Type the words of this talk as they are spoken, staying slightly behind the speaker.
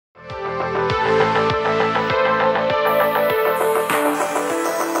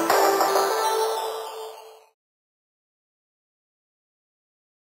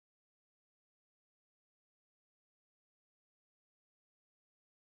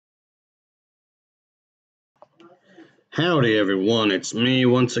Howdy everyone, it's me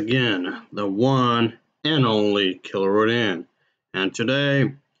once again, the one and only Killer Rodan. And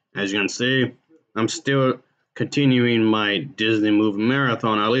today, as you can see, I'm still continuing my Disney movie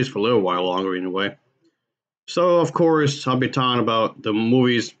marathon, at least for a little while longer anyway. So of course, I'll be talking about the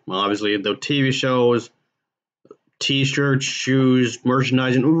movies, obviously the TV shows, t-shirts, shoes,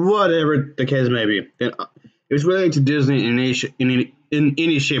 merchandising, whatever the case may be. If it's related to Disney in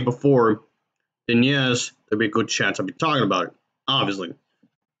any shape or form, then yes, there'd be a good chance I'll be talking about it. Obviously.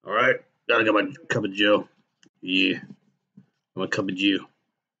 Alright, gotta get my cup of Joe. Yeah, my cup of Joe.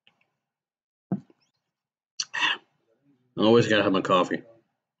 I always gotta have my coffee.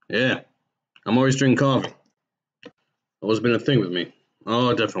 Yeah, I'm always drinking coffee. Always been a thing with me.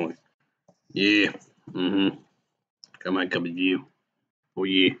 Oh, definitely. Yeah. Got my cup of Joe. Oh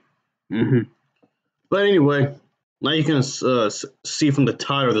yeah. But anyway, now you can see from the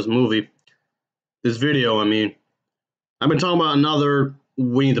title of this movie, this video, I mean, I've been talking about another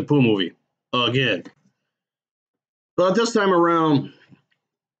Winnie the Pooh movie. Again. But this time around,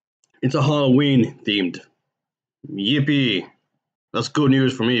 it's a Halloween themed. Yippee! That's good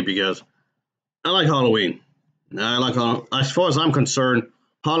news for me because I like Halloween. As far as I'm concerned,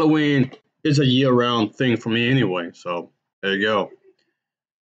 Halloween is a year-round thing for me anyway. So there you go.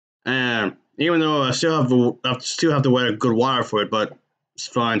 And even though I still have to wait a good while for it, but it's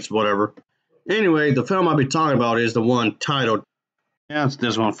fine. It's whatever. Anyway, the film I'll be talking about is the one titled. Yeah, it's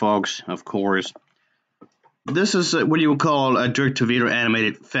this one, folks. Of course. This is what you would call a direct-to-video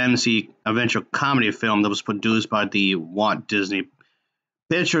animated fantasy adventure comedy film that was produced by the Walt Disney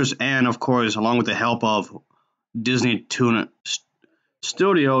Pictures and, of course, along with the help of Disney Tuna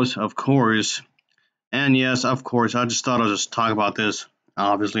Studios, of course. And yes, of course, I just thought I'd just talk about this.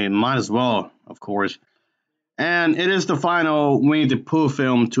 Obviously, might as well, of course. And it is the final Winnie the Pooh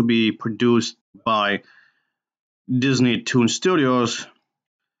film to be produced by Disney Toon Studios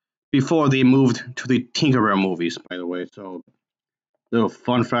before they moved to the Tinkerbell movies, by the way. So, little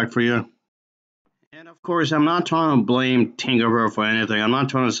fun fact for you. And of course, I'm not trying to blame Tinkerbell for anything. I'm not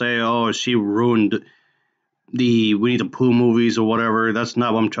trying to say, oh, she ruined the Winnie the Pooh movies or whatever. That's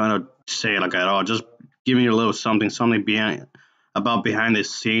not what I'm trying to say, like at all. Just giving you a little something behind the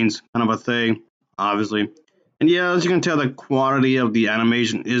scenes kind of a thing, obviously. And yeah, as you can tell, the quality of the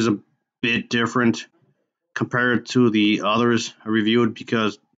animation is a bit different compared to the others I reviewed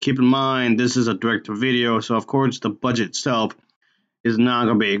because keep in mind this is a direct to video, so of course the budget itself is not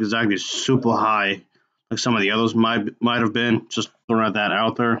going to be exactly super high like some of the others might have been. Just throwing that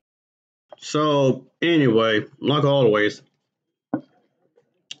out there. So anyway, like always,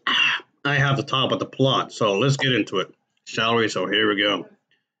 I have to talk about the plot. So let's get into it, shall we? So here we go.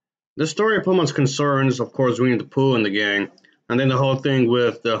 The story pretty much concerns, of course, Winnie the Pooh and the gang, and then the whole thing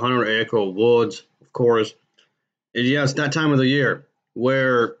with the 100-acre woods, of course. Yeah, it's that time of the year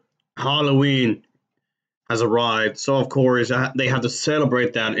where Halloween has arrived. So, of course, they have to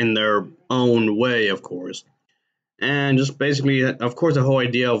celebrate that in their own way, of course. And just basically, of course, the whole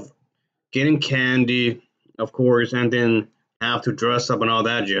idea of getting candy, of course, and then have to dress up and all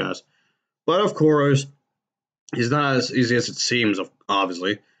that jazz. But, of course, it's not as easy as it seems,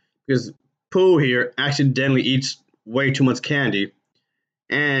 obviously, because Pooh here accidentally eats way too much candy.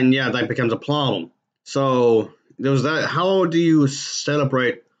 And, yeah, that becomes a problem. So, there's that. How do you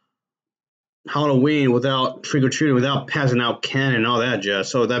celebrate Halloween without trick or treating, without passing out candy and all that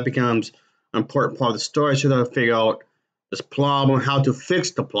jazz? So that becomes an important part of the story. So they have to figure out this problem, how to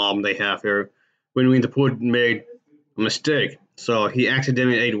fix the problem they have here. When the Pooh made a mistake, so he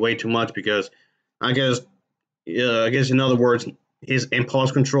accidentally ate way too much because I guess, in other words, his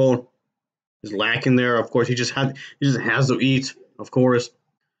impulse control is lacking there. Of course, he just has to eat, of course.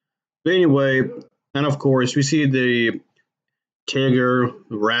 But anyway, and of course, we see the Tiger,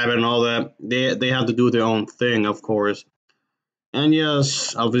 Rabbit, and all that. They have to do their own thing, of course. And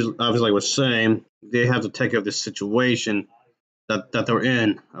yes, obviously, like I was saying, they have to take care of this situation that they're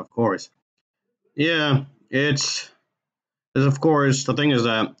in, of course. Yeah, it's of course the thing is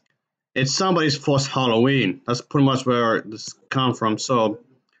that it's somebody's first Halloween. That's pretty much where this comes from. So,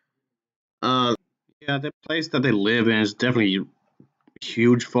 yeah, the place that they live in is definitely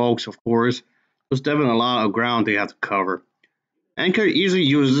huge, folks. Of course, there's definitely a lot of ground they have to cover. And could easily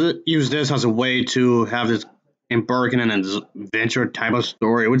use this as a way to have this embarking in an adventure type of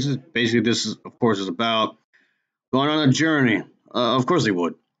story, which is basically this is, of course, is about going on a journey. Of course they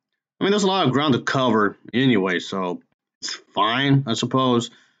would. I mean, there's a lot of ground to cover anyway, so it's fine, I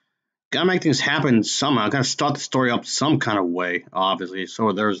suppose. Gotta make things happen somehow. Gotta start the story up some kind of way, obviously.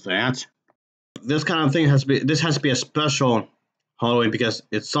 So there's that. This kind of thing has to be a special Halloween because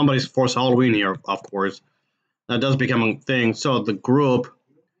it's somebody's first Halloween here, of course. that does become a thing. So the group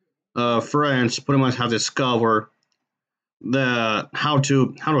friends pretty much have discovered the how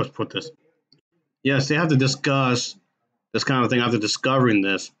do I put this? Yes, they have to discuss this kind of thing after discovering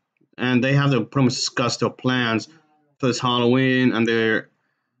this, and they have to pretty much discuss their plans for this Halloween and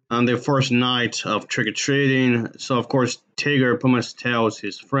their first night of trick or treating. So of course, Tigger pretty much tells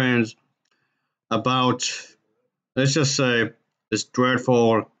his friends about, let's just say, this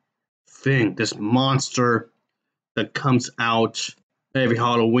dreadful thing, this monster that comes out every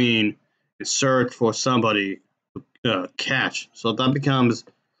Halloween in search for somebody to catch. So that becomes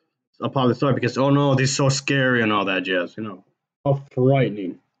a part of the story because, oh no, they're so scary and all that jazz, how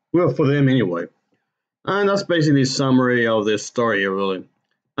frightening. Well, for them anyway. And that's basically the summary of this story, really.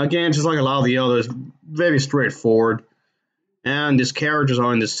 Again, just like a lot of the others, very straightforward. And these characters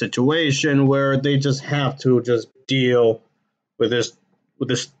are in this situation where they just have to just deal with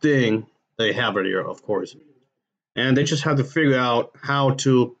this thing they have right here, of course. And they just have to figure out how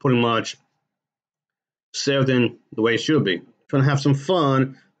to pretty much say everything the way it should be. Trying to have some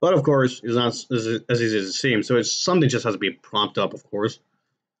fun, but of course, it's not as easy as it seems. So it's something just has to be prompted up, of course.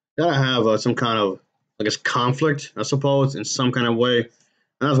 Gotta have some kind of, I guess, conflict, I suppose, in some kind of way.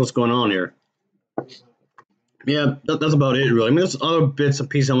 And that's what's going on here. Yeah, that's about it, really. I mean, there's other bits and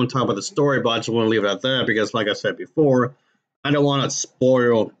pieces I want to talk about the story, but I just want to leave it at that because, like I said before, I don't want to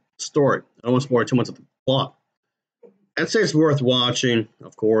spoil the story. I don't want to spoil too much of the plot. I'd say it's worth watching,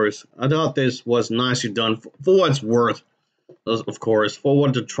 of course. I thought this was nicely done for what it's worth, of course, for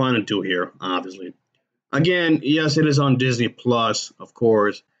what they're trying to do here, obviously. Again, yes, it is on Disney Plus, of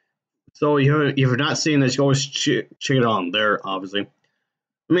course. So if you're not seeing this, you always check it on there, obviously.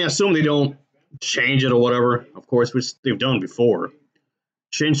 I mean, I assume they don't change it or whatever, of course, which they've done before.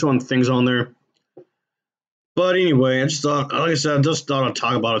 Change some things on there. But anyway, I just thought, like I said, I just thought I'd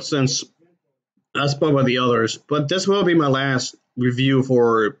talk about it since I spoke about the others. But this will be my last review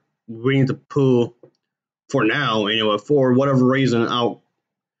for Winnie the Pooh for now, anyway. For whatever reason, I'll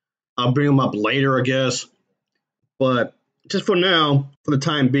bring them up later, I guess. But just for now, for the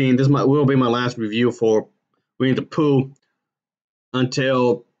time being, will be my last review for Winnie the Pooh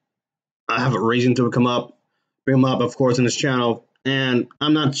until I have a reason to bring them up, of course, in this channel. And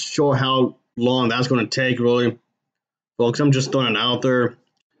I'm not sure how long that's going to take, really, folks. I'm just throwing it out there.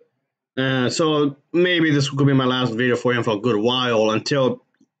 So maybe this could be my last video for him for a good while until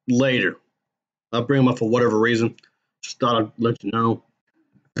later. I'll bring him up for whatever reason. Just thought I'd let you know.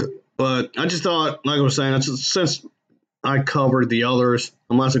 But I just thought, like I was saying, since I covered the others,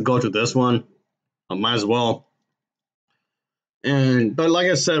 I might as well go to this one. I might as well. But like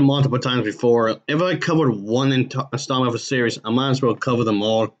I said multiple times before, if I covered one installment of a series, I might as well cover them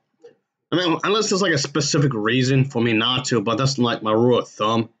all. I mean, unless there's like a specific reason for me not to, but that's like my rule of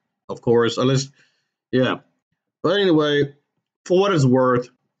thumb, of course. Yeah. But anyway, for what it's worth,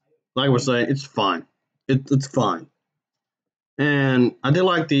 like I was saying, it's fine. It's fine. And I did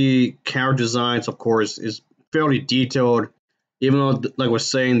like the character designs, of course, is fairly detailed, even though, like I was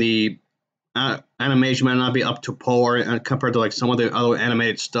saying, the animation might not be up to par compared to like some of the other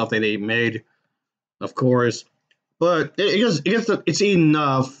animated stuff that they made, of course. But it's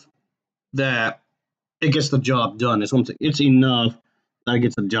enough that it gets the job done. It's enough that it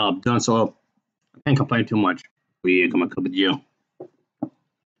gets the job done. So I can't complain too much. Yeah, come on, cup of Joe.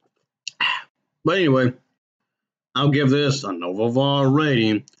 But anyway, I'll give this an overall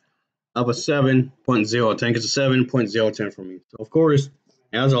rating of a 7.010. It's a 7.010 for me. So of course,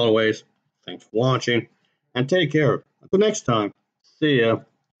 as always, thanks for watching and take care. Until next time, see ya.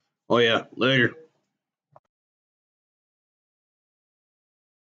 Oh yeah, later.